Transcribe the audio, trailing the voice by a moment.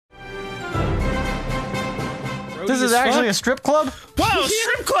This is actually a strip club? Whoa,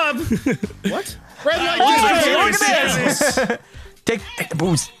 strip club! What? Red light, hey, look at this! Take the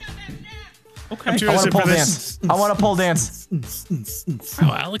booze. Okay. I want to pole dance. I want to pole dance.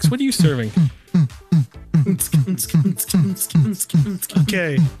 Oh, Alex, what are you serving?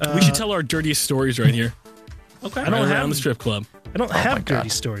 Okay. We should tell our dirtiest stories right here. Okay. I don't have the strip club. I don't have dirty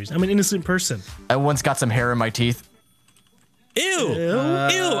stories. I'm an innocent person. I once got some hair in my teeth. Ew! Ew!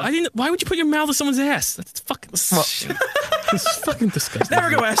 I didn't. Why would you put your mouth on someone's ass? That's fucking. It's fucking disgusting.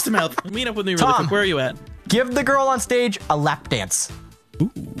 Never go ass to mouth. Meet up with me really quick. Where are you at? Give the girl on stage a lap dance. Ooh,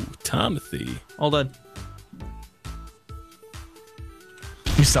 Timothy. Hold on.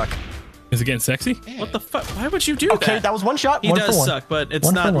 You suck. Is it getting sexy? What the fuck? Why would you do Okay, that? that was one shot. He one does for one. suck, but it's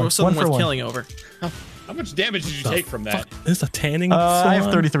One not for one. something One for worth one. killing over. How much damage did you take from that? This is a tanning. I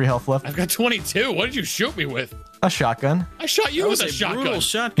have 33 health left. I've got 22. What did you shoot me with? A shotgun. I shot you That with was a shotgun. brutal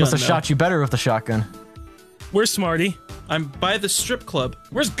shotgun. Must have though. shot you better with the shotgun. Where's Smarty? I'm by the strip club.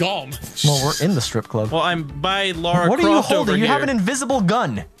 Where's GaLm? Well, we're in the strip club. Well, I'm by Lara What are you Croft over holding? You here. have an invisible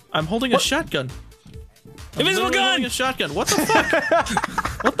gun. I'm holding a shotgun. I'm Invisible literally gun! holding a shotgun. What the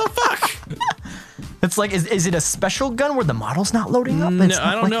fuck? What the fuck? It's like, is it a special gun where the model's not loading up? No, It's not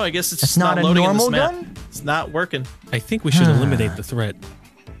I don't like- know. I guess it's It's just not a loading normal in this map. gun? It's not working. I think we should eliminate the threat.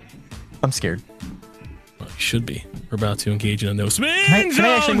 I'm scared. Well, you should be. We're about to engage in a no spin Can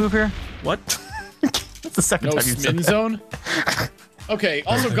I actually move here? What? That's the second No time you said spin that. zone? Okay,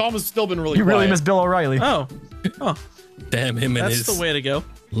 also GaLm has still been really You really quiet. miss Bill O'Reilly. Oh. Oh. Damn him and That's his the way to go.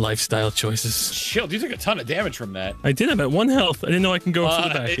 lifestyle choices. Chill, you took a ton of damage from that. I did. I'm at 1 health. I didn't know I can go for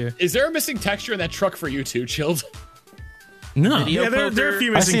the back here. Is there a missing texture in that truck for you too, Chilled? No. Video Yeah, there are a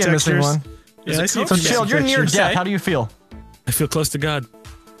few I see missing a missing textures. one. Yeah, I see a So few chill, missing you're near textures. death. How do you feel? I feel close to God.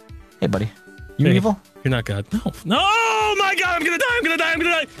 Hey, buddy. You Hey, evil? You're not God. No. No! Oh my God! I'm gonna die! I'm gonna die! I'm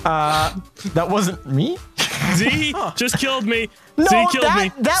gonna die! That wasn't me? Z just killed me. No, Z killed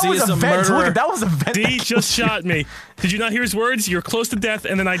me. that Z was is a a vent. Look murderer. at that was a vent. Z just shot me. Did you not hear his words? You're close to death,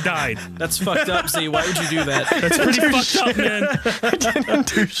 and then I died. That's fucked up, Z. Why would you do that? That's pretty fucked up, man.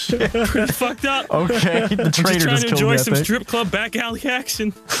 didn't do shit. Pretty fucked up. Okay, the I'm traitor just trying just to killed enjoy me, I some think. strip club back alley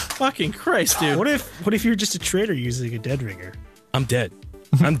action. Fucking Christ, dude. What if you're just a traitor using a dead ringer? I'm dead.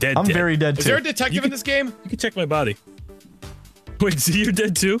 I'm dead. I'm dead. very dead Is too. there a detective in this game? You can check my body. Wait, Z, you're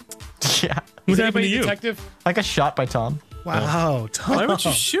dead too? Yeah. What Is happened to anybody a you? detective? I got shot by Tom. Wow, Tom. Why would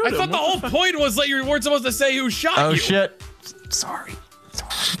you shoot I him? thought the whole point was that you weren't supposed to say who shot Oh you. shit. Sorry.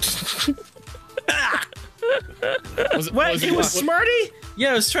 What? It was Smarty?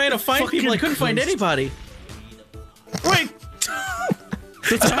 Yeah, I was trying to find Fucking people. I couldn't find Christ. anybody. Wait.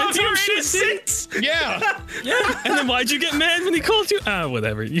 Tom, you're innocent. Yeah. Yeah. And then why'd you get mad when he called you? Ah,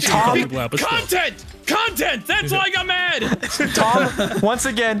 whatever. You should call me glad, but still. Content! Content! That's why I got mad! Tom, once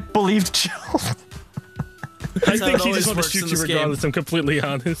again, believed Jill. I how think it he always just wanted to works shoot in you this game. regardless. I'm completely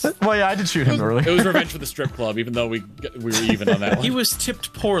honest. Well, yeah, I did shoot him It earlier. was revenge for the strip club, even though we were even on that one. He was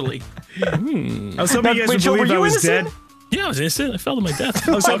tipped poorly. I was hoping you guys would Jill, believe were I you was innocent? dead. Yeah, I was innocent. I fell to my death.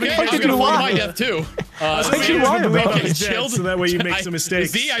 I was hoping Okay, you I'm guys did gonna you fall to lie? my death too. Why'd you lie would believe about I it? was dead, so that way you make some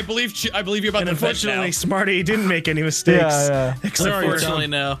mistakes. Z, I believe you about And the vent now. unfortunately, Smarty didn't make any mistakes. Yeah, Except Where are you, for Unfortunately,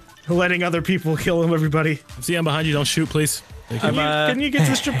 no. letting other people kill him, everybody. See, I'm behind you. Don't shoot, please. Thank you. I'm, Can you get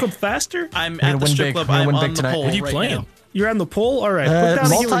to the strip club faster? I'm gonna at the win strip big. club. We're gonna I'm win on big the tonight. pole What are you right playing? now. You're on the pole? Alright, put down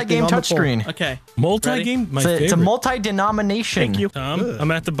a healing thing Multi-game on the pole. touchscreen. Okay. Multi-game? My It's a favorite. multi-denomination. Thank you. Tom,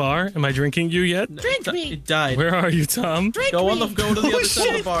 I'm at the bar. Am I drinking you yet? Drink me. It died. Where are you, Tom? Go to the other side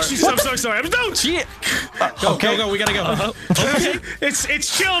of the bar. Jesus, I'm so sorry. No! Shit. Go, Okay. go, go. We gotta go. Okay.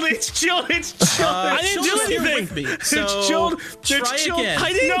 It's chilled. It's chilled. It's chilled. I didn't do Chill's here anything. with me, It's so chilled. try It's chilled. again.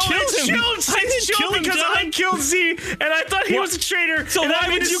 I didn't No, kill it's him. chilled. I didn't It's kill chilled him, because John. I killed Z, and I thought he was a traitor. So and why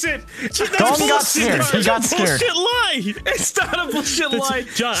I'm would you- innocent. Dom got scared. He got scared. Bullshit lie. It's not a bullshit lie.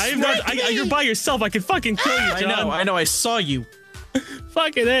 John, I am not. You're by yourself. I can fucking kill you, I John. know. I know. I saw you.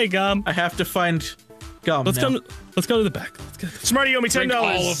 Fucking hey, Gum. I have to find GaLm. Let's now. come. Let's go to the back. Let's go. Smarty, you owe me Drink all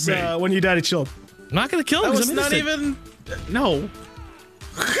 $10 of me. when you died at chilled. I'm not gonna kill him. That 'cause was I'm not innocent. even. No.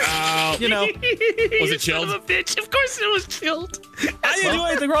 You know. Was it chilled? Son of a bitch. Of course it was chilled. I didn't do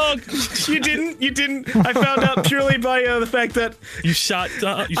anything wrong. You didn't. You didn't. I found out purely by the fact that You shot.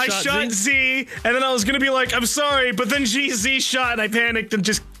 I shot Z, and then I was gonna be like, I'm sorry, but then Z shot, and I panicked and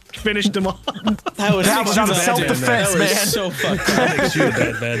just finished him off. That was That was out of bad, self-defense, That was man. so fucked up. Makes you a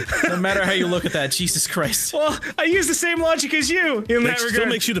bad man. No matter how you look at that, Jesus Christ. Well, I use the same logic as you in that Still regard.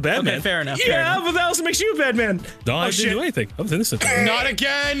 makes you the bad Okay, man. fair enough. Fair Yeah, enough. but that also makes you a bad man. No, I shit. didn't do anything. I was innocent. Not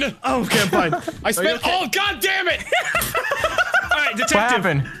again! Oh, okay, fine. I spent. Oh, god damn it! All right, detective. What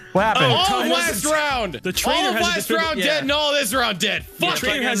happened? What happened? All of last round. The traitor all of has a last defib- round yeah. dead, and all this round dead. The Fuck.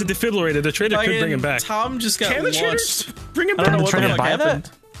 traitor has a defibrillator. The traitor could bring him back. Tom just got Can the traitor launched. bring him I don't know back? what Trainer the fuck buy that? happened.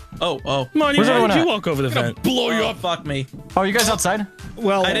 Oh. Marty, Where's why everyone did you at? walk over the vent? Blow you Oh, up. fuck me. Oh, you guys outside?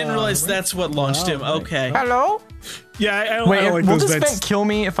 Well, I didn't realize that's what launched him. Okay. Hello? Yeah, I don't, Wait, I don't like will those this vents. vent kill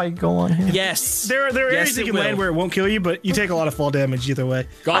me if I go on here? Yes. There are Yes, areas that it you can land will. where it won't kill you, but you take a lot of fall damage either way.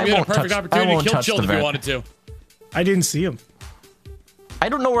 Gone, you had a won't perfect touch- I opportunity to won't kill touch Chilled the if you vent. wanted to. I didn't see him. I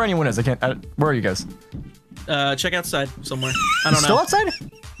don't know where anyone is. I can't. Where are you guys? Check outside somewhere. I don't Still know. outside?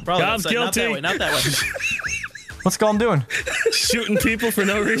 Probably I'm outside. guilty. Not that way. What's GaLm doing? Shooting people for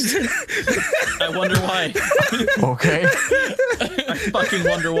no reason. I wonder why. Okay. I fucking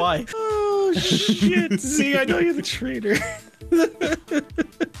wonder why. Oh shit! See, I know you're the traitor.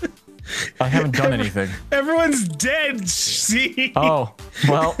 I haven't done anything. Everyone's dead. See? Oh,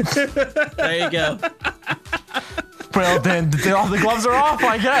 well. There you go. Well, then all the gloves are off,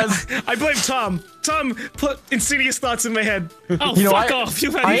 I guess. I blame Tom. Tom put insidious thoughts in my head. Oh, You know, fuck I- off.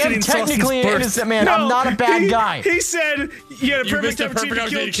 You've had I am insidious thoughts technically an since birth. innocent man. I'm not a bad guy. He said you had a You perfect missed a perfect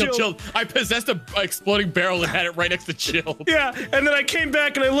opportunity to kill Chilled. I possessed a exploding barrel and had it right next to Chilled. Yeah, and then I came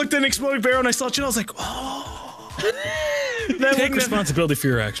back and I looked at an exploding barrel and I saw Chill. I was like, oh. That Take wouldn't have- responsibility for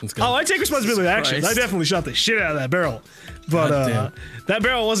your actions, Oh, guys. I take responsibility for actions. I Christ. definitely shot the shit out of that barrel. But God that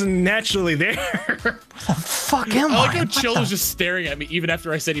barrel wasn't naturally there. Fuck am I like I? how Chilled was just staring at me even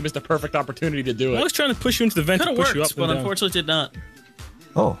after I said he missed a perfect opportunity to do I it. was trying to push you into the vent Could to have push you up worked, and but down. unfortunately did not.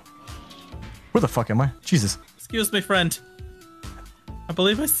 Oh. Where the fuck am I? Jesus. Excuse me, friend. I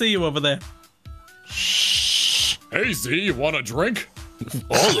believe I see you over there. Hey Z, you want a drink?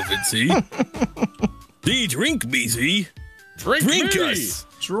 All of it, see? See, drink me, see? Drink Drink me. us.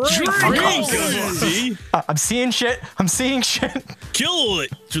 Drink. Drink us. us, see? I'm seeing shit. I'm seeing shit. Kill it,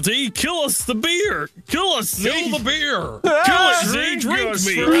 see? Kill us the beer. Kill us, see? Kill the beer. Kill us, see? Drink Drink us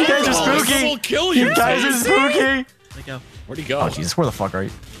me. for You guys are Oh, this spooky. will kill you. You guys are spooky. Where'd he go? Where'd he go? Oh, Jesus. Where the fuck are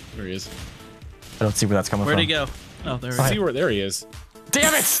you? There he is. I don't see where that's coming Where'd from. he go? Oh, there he See is. where? There he is.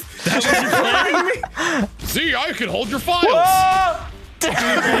 Damn it! Z, I can hold your files. Oh!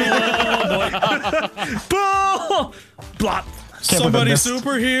 Bull! Blop. Somebody missed.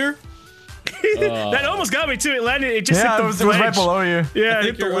 super here. That almost got me too. It landed. It just Yeah, hit it the was right ledge. below you. Yeah, I it think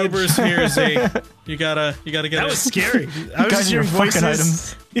hit the your ledge. Uber's here, Z. You gotta get That it. was scary. I was Guys, just your hearing fucking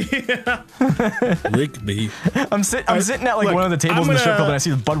voices. items. Lick me. I'm sitting at like look, one of the tables I'm in the strip gonna- club and I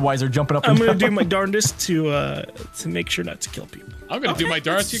see the Budweiser jumping up I'm and gonna down. do my darndest to make sure not to kill people. I'm gonna do my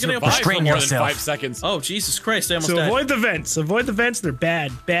darndest to you're gonna survive for restrain more yourself. than 5 seconds. Oh, Jesus Christ, I almost So died. avoid the vents. Avoid the vents. They're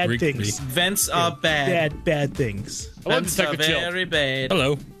bad. Bad Freak things. me. Vents are bad. Bad things. Hello, Vents are Detective Chill. very bad.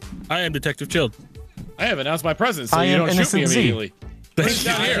 Hello. I am Detective Chilled. I have announced my presence, so I you am don't shoot me Innocent Z. immediately. Thank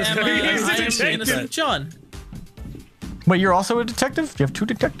you. I am, He's a I am detective. Innocent John. Wait, you're also a detective? Do you have two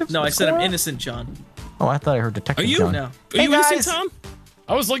detectives? No, I What's said I'm going on? Innocent John. Oh, I thought I heard detective. Are you? John. No. Are Hey, you innocent, guys. Tom?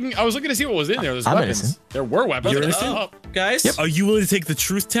 I was looking to see what was in there. There's I'm weapons. innocent. There were weapons. You're innocent? Oh, Guys? Are you willing to take the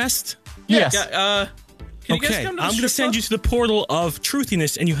truth test? Yes. Can you guys Okay, come to the I'm going to strip send club? you to the portal of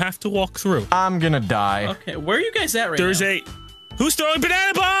truthiness, and you have to walk through. I'm gonna die. Okay, where are you guys at right There's now? a... Who's throwing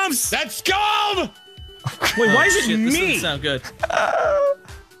banana bombs? that's GaLm! Wait, why is it Shit, this doesn't me? sound good.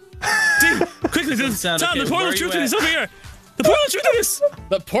 Quickly, sound Tom, okay. the portal Where of are you truthiness at? over here. The portal of truthiness.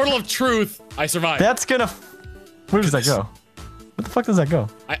 The portal of truth. I survived. That's gonna. Where does that go? Where the fuck does that go?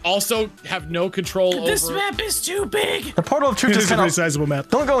 I also have no control This over. map is too big. The portal of truth It is is a kind pretty of. sizable map.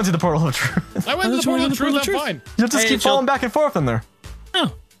 Don't go into the portal of truth. I went to the portal of truth. I'm Truth. fine. You'll just Hey, keep Jill. falling back and forth in there.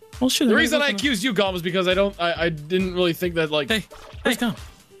 Oh, well, shit. The reason I accused you, GaLm, was because I didn't really think that like. Hey, where's Tom?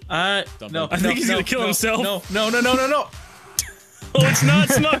 No. I think he's gonna kill himself. No. Oh, it's not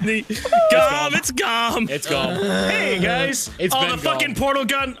Smarty. GaLm, it's GaLm. It's GaLm. Hey guys! It's oh, been the fucking gone. portal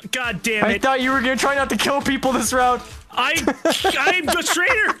gun! God damn I it! thought you were gonna try not to kill people this round. I'm the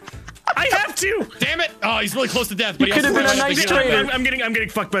traitor. I have to. Damn it! Oh, he's really close to death. But he could also have been a might have nice to get traitor. out. I'm getting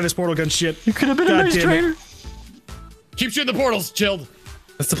fucked by this portal gun shit. You could have been God a nice damn it. traitor. Keep shooting the portals, Chilled.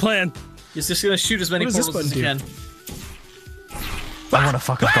 That's the plan. He's just gonna shoot as many What does this portals as he button can. I want to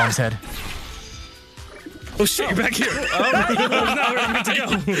fuck up GaLm's head. Oh shit, you're back here. That was not where I meant to go.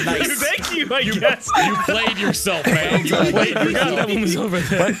 Thank you. I guess. You played yourself, man. You played I forgot yourself. that one was over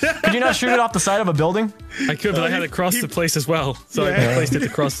there. Could you not shoot it off the side of a building? I could, but I had to cross the place as well. So I placed it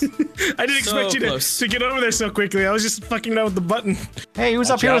across. I didn't expect you close. to get over there so quickly. I was just fucking out with the button. Hey,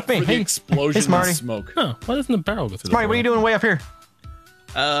 who's up here with me? For the Hey, explosion hey, Smarty. and smoke. Huh, why doesn't the barrel go through Smarty, what are you doing way up here?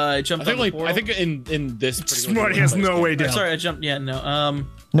 I jumped I on the think portal. in this particular Smarty has place- no way down. Sorry, I jumped. Yeah, no.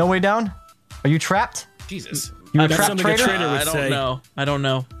 No way down? Are you trapped? Jesus, You a That's trapped something a traitor? traitor would I don't say. know. I don't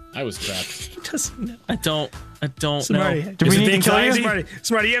know. I was trapped. Doesn't know. I don't. I don't Smarty. know. Do Is we it need the to kill you? anxiety?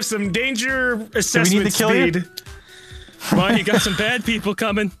 Smarty, you have some danger assessment to kill you? speed. Come you got some bad people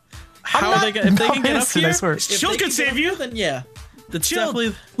coming. How are they gonna, if they can get up innocent, I here? swear. If Shield they can get save up you. here, then yeah. That's Shield,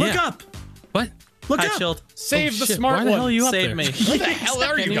 definitely look yeah. up. What? Look Hi, up. Shield. Save the Shit, smart why the hell are one. you up Save there? me. Where the hell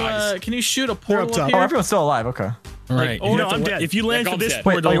are you guys? Can you shoot a They're up portal top. up Oh, here? everyone's still alive. Okay. All right. oh, you no, have to I'm la- dead. If you land Yeah, for this Gom's dead.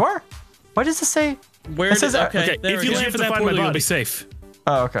 Wait, portal, oh, you are? Why does this say? Where It says, did, okay, okay. there If we you go. land have for to that find my portal, you'll body. be safe.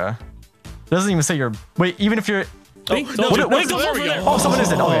 Oh, okay. It doesn't even say you're. Wait, even if you're. See? what- Told you. what- Wait, there we go. Oh, someone is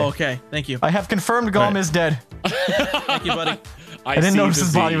dead. Oh, Okay. okay. Thank you. I have confirmed GaLm is dead. Thank you, buddy. I didn't see notice the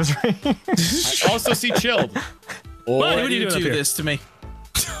his body Z. was right. I also see chilled. What Why are do you you doing up do here? this to me?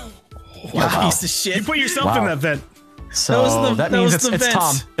 You piece of shit. You put yourself in that vent. That So was the- that that means was the it's vent.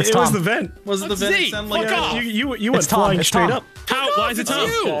 Tom. It's It Tom. was the vent. Was it the That's vent? Z. Sound like Fuck a- off. You went Tom, flying it's straight Tom. up. How? Why is it Tom?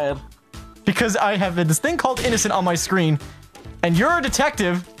 You. Because I have this thing called innocent on my screen, and you're a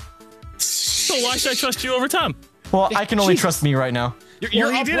detective. So why should I trust you over Tom? Well, I can only trust me right now.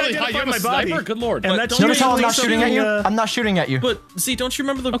 You're he up did really high. identify You have my a sniper? body. Good lord. And But that's don't usually you I'm not think shooting at you. something, I'm not shooting at you. But see, don't you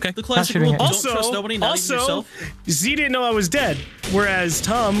remember Okay. the classic shooting rule? at Don't you. trust nobody, not even yourself. Z didn't know I was dead, whereas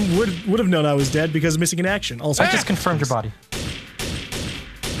Tom would have known I was dead because of missing in action. Also, I I just confirmed your body.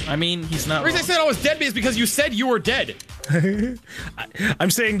 I mean, he's not The reason I wrong. said I was dead is because you said you were dead.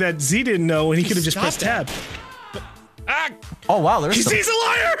 I'm saying that Z didn't know, and he could have just Stop pressed tab. Ah! Oh wow, there's some. Z's a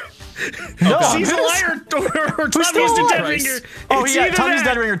liar. No, Z's a liar. Or Tom still used a dead alive? ringer. Oh It's yeah, either Tom used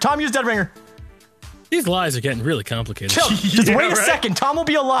that- dead ringer. Tom used dead ringer. These lies are getting really complicated. Chill. Just Yeah, wait a right? second. Tom will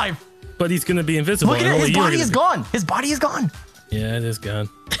be alive. But he's gonna be invisible. Look at and it. only His you're body gonna is be- gone. His body is gone. Yeah, it is gone.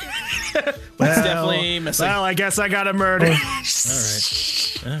 Well, definitely missing. Well, I guess I got a murder. All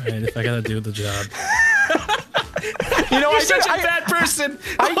right. All right. If I gotta do the job. You know, You're such a bad person.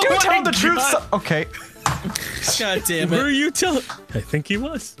 I do Oh tell my the truth. God. Okay. God damn Who are it. you telling? I think he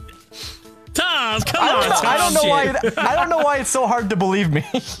was. Tom, come I don't on, know. Tom. I don't know why. Shit. I don't know why it's so hard to believe me.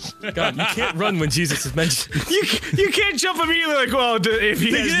 God, you can't run when Jesus is mentioned. You can't jump immediately like, well, if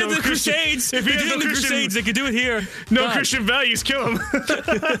he They has did no it in the Christian, Crusades. if They he did has it in no the Christian, Crusades. They could do it here. no God. Christian values, kill him.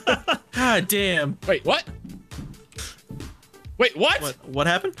 God damn. Wait, what? Wait, what? What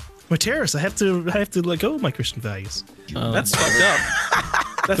happened? I'm a terrorist. I have to let go of my Christian values. That's fucked up.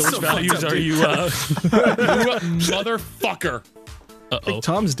 That's Which so values fucked up, are dude. you? Motherfucker. Uh-oh.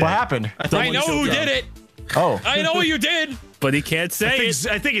 Tom's dead. What happened? I know who did it. Oh. I know what you did. But he can't say it.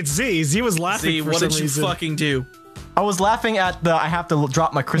 I think it's Z. Z was laughing See, for what some did you reason. fucking do? I was laughing at the I have to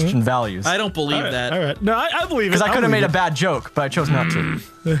drop my Christian values. I don't believe that. All right. No, I believe it. Because I could have made a believe bad joke, but I chose not to.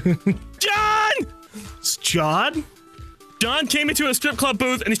 John! it. It's John? John came into a strip club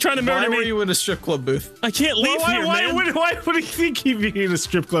booth and he's trying to Why murder were me. you in a strip club booth? I can't leave here, man. Why would he think he'd be in a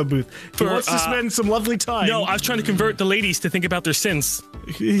strip club booth? He For, wants to spend some lovely time. No, I was trying to convert the ladies to think about their sins.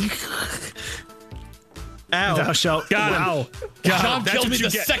 Ow. Thou shalt. Got him. Wow. John that's killed what me you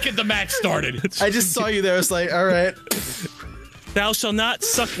the get. second the match started. I just saw you there. I was like, all right. Thou shall not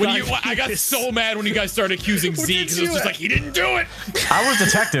suck When thy you, I got penis. so mad when you guys started accusing Z because it was just like he didn't do it. I was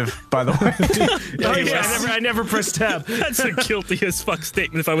detective, by the way. Oh, yeah, I never pressed tab. That's a guilty as fuck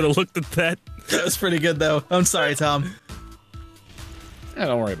statement if I would have looked at that. That was pretty good, though. I'm sorry, Tom.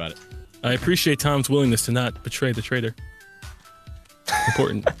 Don't worry about it. I appreciate Tom's willingness to not betray the traitor.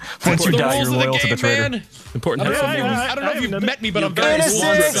 Important. Once you The die, rules you're of the loyal to the game, traitor. man. Important. to have I someone don't know if you've haven't met me, but I'm You very guys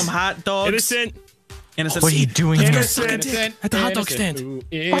want innocent. some hot dogs? innocent. Innocent. What are you doing here? Innocent. At the hot dog stand.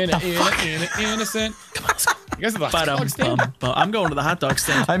 Innocent. Come on, let's go. You guys are the hot dog stand? I'm going to the hot dog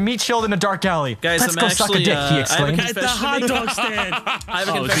stand. I meet Shield in a dark alley. Guys, Let's I'm go suck a actually, dick, he I have a exclaimed. At the hot dog stand. I have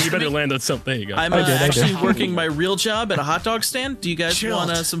a Oh, so you confession to better make. land on something. There you go. I'm I did. actually working my real job at a hot dog stand. Do you guys Chilled.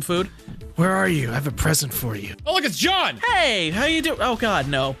 want some food? Where are you? I have a present for you. Oh, look, it's John. Hey, how you doing? Oh God,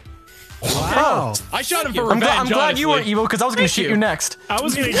 no. Wow. I shot him for I'm, revenge. I'm glad you were honestly. evil because I was going to Thank shoot you. you next. I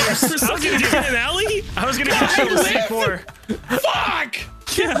was gonna give For some reason, in an alley? I was gonna give you a C4. Fuck!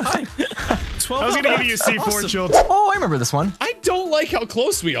 I was gonna give you a C4, Chilled. Oh, I remember this one. I don't like how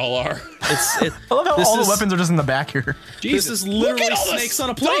close we all are. It, I love how This all is- the weapons are just in the back here. this is Look literally at all the snakes on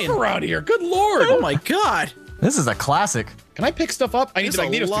a stuff plane. around here. Good lord. Oh my God. This is a classic. Can I pick stuff up? I need There's to. I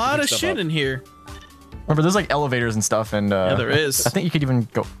need a to lot pick of stuff shit up. in here. Remember, there's like elevators and stuff, and Yeah, there is. I think you could even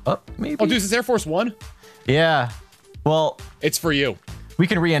go up, maybe. Oh, dude, is this Air Force One? Yeah. Well, It's for you. we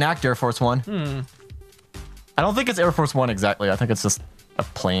can reenact Air Force One. I don't think it's Air Force One exactly. I think it's just a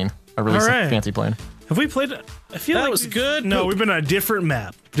plane, a really All right. fancy plane. Have we played? I feel That like was we've- good. No, Poop. we've been on a different map.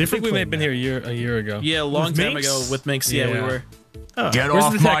 I think Different. we may have plane been map. here a year ago. Yeah, a long With time Minx? ago with Minx. Yeah, we Yeah. were. Get Where's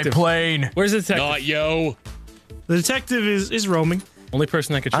off the my detective? plane. Where's the detective? Not yo. The detective is roaming. Only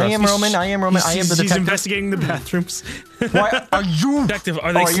person I could trust. I am Roman. I am Roman. I am the He's detective. investigating the bathrooms. Why are you? Detective,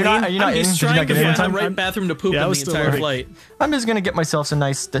 are they Oh, you're not. Are you not in? He's Did you trying not to get in in find the time? right bathroom to poop Yeah, I in was the still entire learning. flight. I'm just gonna get myself some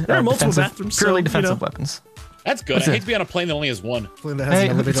nice are multiple defensive, bathrooms, purely so, defensive weapons. That's good. What's I hate it? to be on a plane that only has one. Plane that has Hey,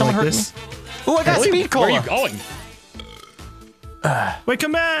 an elevator someone like hurt this. me. Oh, I got speed Where are you cola. going? Wait,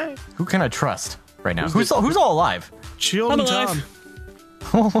 come back. Who can I trust right now? Who's all alive? Chill I'm and alive. Tom.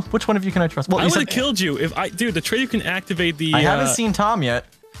 Which one of you can I trust? Well, I you would have said killed you if I, dude. The traitor can activate the. I haven't seen Tom yet.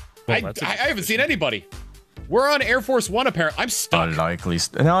 well, I that's a- haven't seen anybody. We're on Air Force One, apparently. I'm stuck. Unlikely.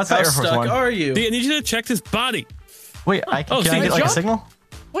 No, it's not How Air Force stuck One. are you? I need you to check his body. Wait, Oh, can see, I get like a jump? signal?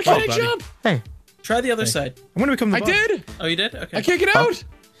 Why can't I buddy. jump? Hey, Try the other side. I'm gonna become the I bot. did. Oh, you did? Okay. I can't get out.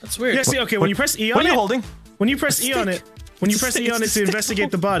 That's weird. Yeah, see, okay, when you press E on what are you it, holding? when you press E on it, when you press E on it to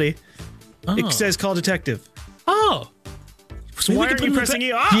investigate the body, it says call detective. Oh, So why aren't you pressing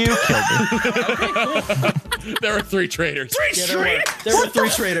E? Ah! You killed me. There are 3 traitors. There were 3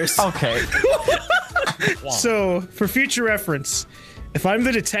 traitors. Okay. So, for future reference, if I'm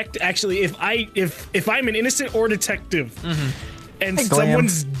the detective, actually, if I'm an innocent or detective, and Hey, GaLm.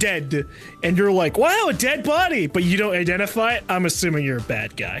 someone's dead, and you're like, wow, a dead body, but you don't identify it, I'm assuming you're a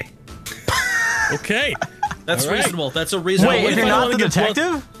bad guy. okay. That's All right. reasonable. That's a reasonable. Wait, What if if you're I not wanna the get blood-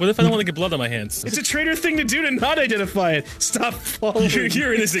 detective? What if I don't want to get blood on my hands? It's a traitor thing to do to not identify it. Stop following.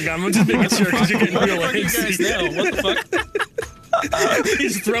 You're innocent, guy. I'm just making sure because you're getting real What are you guys antsy. know? What the fuck?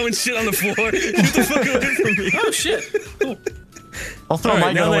 He's throwing shit on the floor. Get the fuck away from me. Oh shit! I'll throw All right,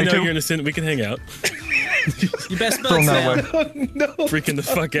 my now gun that I away know you're too. innocent, we can hang out. You best Throw bet that Sam. away. No. Freaking the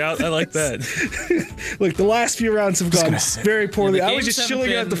fuck out. I like that. Look, the last few rounds have gone gonna sit. very poorly. Yeah, the I was games just haven't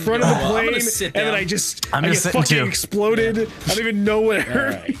chilling at the been front of the going well. I'm plane, gonna and sit then down. I just I'm I just get sitting fucking too. exploded. I don't even know what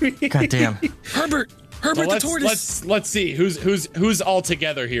hurt me. God damn. Herbert Well, the tortoise. let's see who's all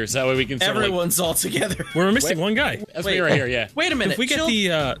together here, so that way we can sort of, like, Everyone's all together. We're missing one guy. that's Wait. me right here. Yeah. Wait a minute. If we get Chill.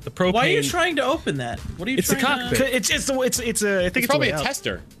 the propane, Why are you trying to open that? What are you It's the trying to... cockpit. It's a I think It's it's probably way a out.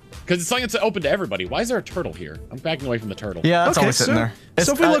 tester. Because it's something that's open to everybody. Why is there a turtle here? I'm backing away from the turtle. Yeah, it's Okay, always sitting so- there. It's,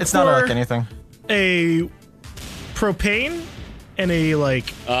 so if we look it's not for- like anything. A propane and a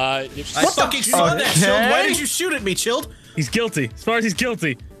like. I fucking saw that, Okay. Chilled. Why did you shoot at me, Chilled? He's guilty. Smarty's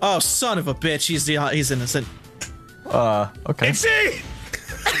guilty. Oh, son of a bitch. He's innocent. Okay. See.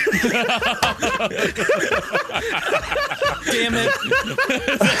 Damn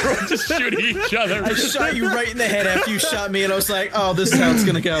it. Just shooting each other. I shot you right in the head after you shot me, and I was like, oh, this is how it's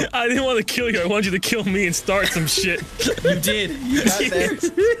gonna go. I didn't want to kill you. I wanted you to kill me and start some shit. You did. You got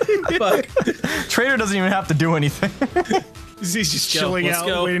that. Fuck. Traitor doesn't even have to do anything. He's just Go, chilling let's out,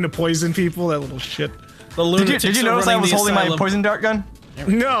 go. waiting to poison people. That little shit. The Did lunatics you are notice I running was the holding my asylum. poison dart gun?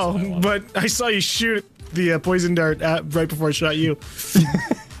 No, but I saw you shoot the poison dart right before I shot you.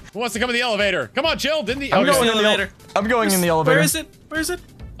 Who wants to come in the elevator? Come on, chill. Didn't the? I'm oh, going the in the elevator. I'm going in the elevator. Where is it? Where is it?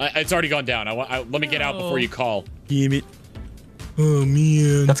 it's already gone down. Let me get out before you call. Damn it. Oh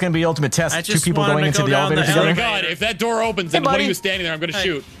man. That's gonna be the ultimate test. I Two just people wanted going to into go the down elevator the Oh my together. elevator. god, if that door opens and one buddy. of you is standing there, I'm gonna Hey.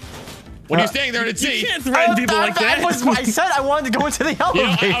 shoot. When you're standing there and it's You me. can't threaten people like that. I said I wanted to go into the You know,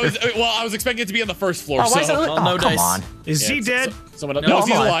 elevator. I was expecting it to be on the first floor. Oh, why so is it- Well, no oh, come dice. on. Is he dead? someone else. No, No, I'm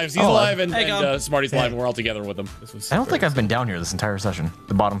he's alive. alive. He's I'm alive, alive. and, Hey, GaLm. Smarty's alive, and we're all together with him. I don't think I've been down here this entire session.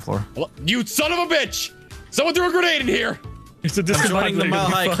 The bottom floor. You son of a bitch! Someone threw a grenade in here. It's a joining the discombobulator. Mile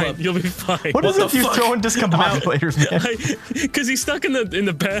High You'll be fine. Club. You'll be fine. What is the it you fuck? throwing discombobulators, man? Because he's stuck in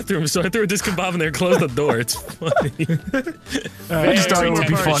the bathroom, so I threw a discombobulator in there, closed the door. It's funny. I just thought it would be Tempted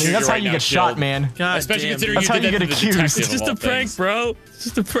to funny. shoot That's you how right you now, get shot, Shield. man. God Especially damn. considering That's you how did you that get to the accused. detective It's of just all a prank, things. bro. It's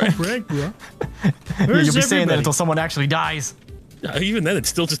just a prank. Prank, bro. Yeah, Where's you'll be saying that everybody? until someone actually dies. Even then, it's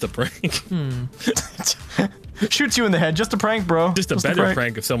still just a prank. Shoots you in the head. Just a prank, bro. Just a better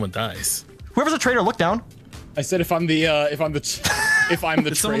prank if someone dies. Whoever's a traitor, look down. I said if I'm the Did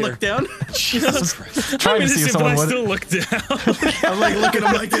someone look down? Jesus Christ. Trying to see if Innocent, but someone I would. still look down. I'm like looking.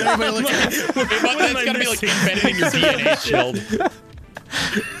 I'm like, did anybody look at me? That's gotta be like embedded in your DNA, Shield.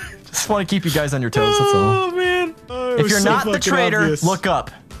 Just want to keep you guys on your toes. That's all. Oh man! Oh, it If was you're so not the fucking traitor, obvious. look up.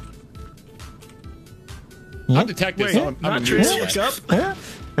 I'm detective. Wait, so I'm not a traitor. news Look guy. up. Yeah.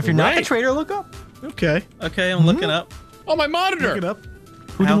 If you're not the Right. traitor, look up. Okay, Okay, I'm looking up. Oh, my monitor. look it up.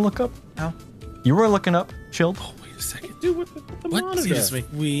 Who Ow. didn't look up? Ow. You were looking up, Shield. Wait a second. Dude, what the What? monitor? Excuse me.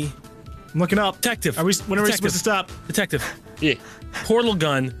 We I'm looking up. detective. Are we? When are we Detective. supposed to stop? Detective. Yeah. Portal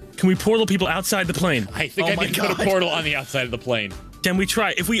gun. Can we portal people outside the plane? I think Oh I my need to put a God. portal on the outside of the plane. Can we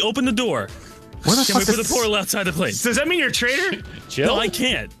try? If we open the door, Where the can we fuck put is a portal outside the plane? Does that mean you're a traitor? Chill. No, I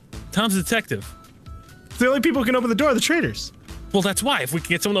can't. Tom's a detective. The only people who can open the door are the traitors. Well, that's why. If we can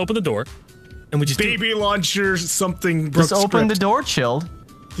get someone to open the door, and we just do it. Baby launcher, something. Broke Just open the script. door, Chilled.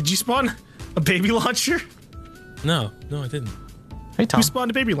 Did you spawn a baby launcher? No, I didn't. Hey, Tom. Who spawned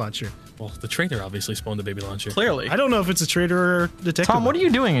a baby launcher? Well, the traitor obviously spawned the baby launcher. Clearly. I don't know if it's a traitor or detective. Tom, what are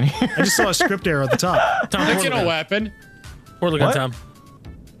you doing in here? I just saw a script error at the top. Tom, Picking portal a gun. weapon. Portal gun, What? Tom.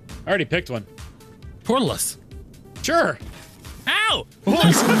 I already picked one. Portal us. Sure. Ow!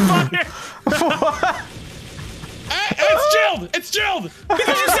 It's chilled. It's chilled. Because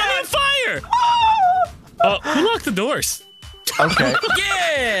you set me on fire! Who locked the doors? Okay.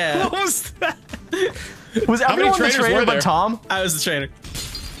 Yeah! What was that? Was many everyone the traitors traitor were but there? Tom? I was the traitor.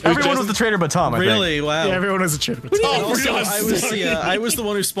 Everyone was the traitor but Tom, I think. Really? Wow. Yeah, everyone was a traitor. Oh, Also, for God's I was the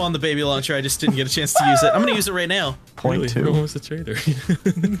one who spawned the baby launcher. I just didn't get a chance to use it. I'm gonna use it right now. Point Really? Who two. was the traitor?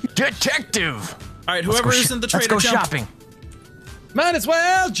 Detective! All right, whoever isn't the traitor, Let's go jump. shopping. Might as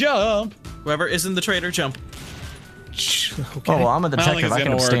well jump. Whoever isn't the traitor, jump. Okay. Oh, well, I'm a don't think detective. it's I can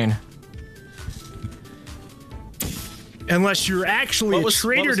gonna work. abstain. Unless you're actually What a was-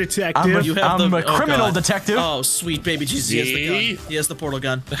 traitor what was- detective. You have I'm the a criminal God. detective. Oh, sweet baby Jesus! He has the See? gun. He has the portal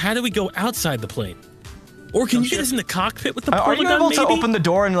gun. How do we go outside the plane? Or can you get us in the cockpit with the Are portal you gun, able maybe? to open the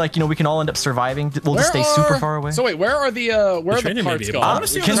door and, like, we can all end up surviving? We'll just stay super far away. So wait, where are the where are trainer the may parts be going? able to- wanna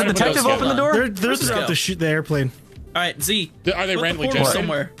see Can the Let's detective go. open the door? They're Let's throughout go. the airplane. All right, Z. Are they Put the randomly portal generated?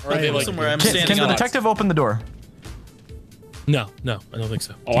 somewhere. Or are they like somewhere. I'm Can standing the on it. detective open the door? No, I don't think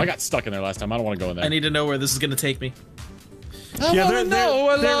so. Oh, I got stuck in there last time. I don't want to go in there. I need to know where this is gonna take me. Yeah, they're randomly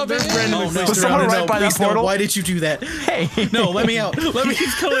Oh no! placed someone around. right by that please no. portal? Why did you do that? Hey. No, let me out. Let me.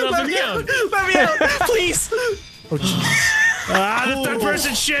 He's coming up let and me down. out. Let me out, please. The third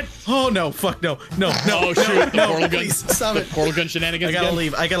person shit. Oh no! Fuck no! No! No! Oh shoot! The No! portal gun. Please stop it! Portal gun shenanigans. I gotta again?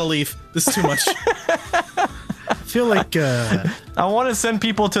 leave. I gotta leave. This is too much. I feel like I want to send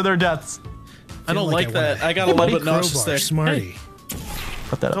people to their deaths. I don't like like I that. I got a little bit nauseous crowbar, there. Smarty.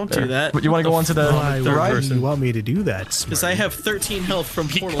 Put that Don't up there. do that. But you want to go on to the Why ride? would you want me to do that, Because Smarty? I have 13 health from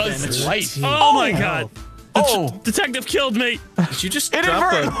portal Because damage. light. Oh my god! Oh! Detective killed me! Did you just drop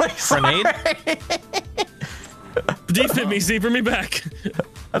Inadvertently, a grenade? Defib me, Z, bring me back. He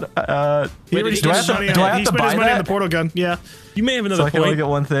Wait, already do I spent have his to- money do on I it. have He to spent buy his money on that? the portal gun. Yeah. You may have So another I can only point. get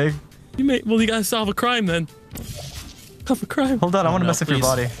one thing. Well, you gotta solve a crime then. Solve a crime. Hold on, I want to no, mess with your please.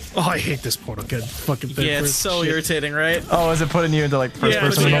 body. Oh, I hate this portal gun. Fucking third Yeah, it's person so shit. irritating, right? Oh, is it putting you into, like, first Yeah,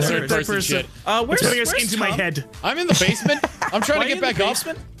 person? but Yeah, yeah, mode? third third person person. shit. Where's It's putting us where's into my Tom? head. I'm in the basement. I'm trying Why to you get back in the up.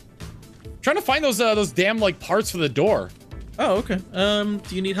 basement? Trying to find those damn like parts for the door. Oh, okay. Do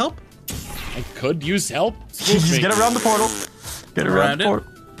you need help? I could use help. Just get around the portal. Get around Around the it. portal.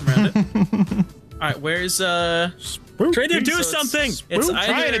 Around it. All right, where's Traitor, do so it's- something! It's We're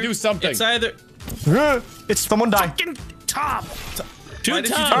trying either to do something. It's either. It's Someone die. fucking Tom. Do Why did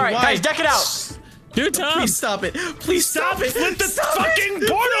you Tom! do- All right, Why? guys, deck it out. Do Tom! Please stop it! Please stop it! With the Stop fucking it!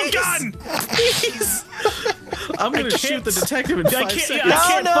 portal gun. Please! I'm gonna shoot the detective in 5 I seconds. can't. I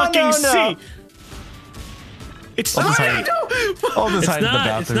can't No, fucking no. see. It's I'll just Smarty. hide. I'll just hide in the It's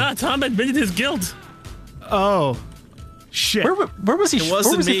bathroom. not. Tom admitted his guilt. Oh, shit. Where was he? It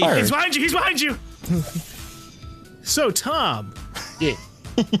wasn't where was he me. fired? He's behind you. He's behind you. So, Tom, Yeah.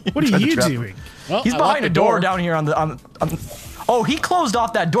 what are Tried to you trap him. doing? Well, He's I locked behind the a door down here on the. Oh, he closed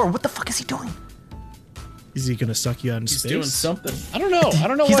off that door. What the fuck is he doing? Is he gonna suck you out in He's space? doing something. I don't know. I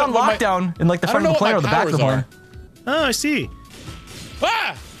don't know. He's what, on what my- lockdown in, like, the I front don't of the know plane or what the my back of the powers plane. Oh, I see.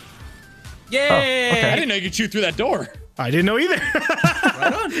 Ah! Yay! okay. I didn't know you could shoot through that door. I didn't know either.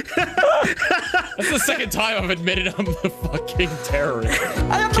 Right on. That's the second time I've admitted I'm the fucking terrorist.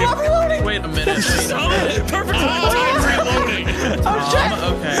 I have to reloading. Wait a minute. Wait a minute. Perfect. I'm reloading.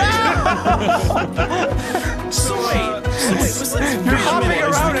 Okay. So wait, was that? You're hopping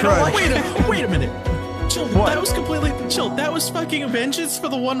around and I'm like, Wait a minute. Chill. What? That was completely chill. That was fucking vengeance for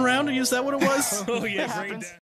the one round. Is that what it was? Oh yeah, great.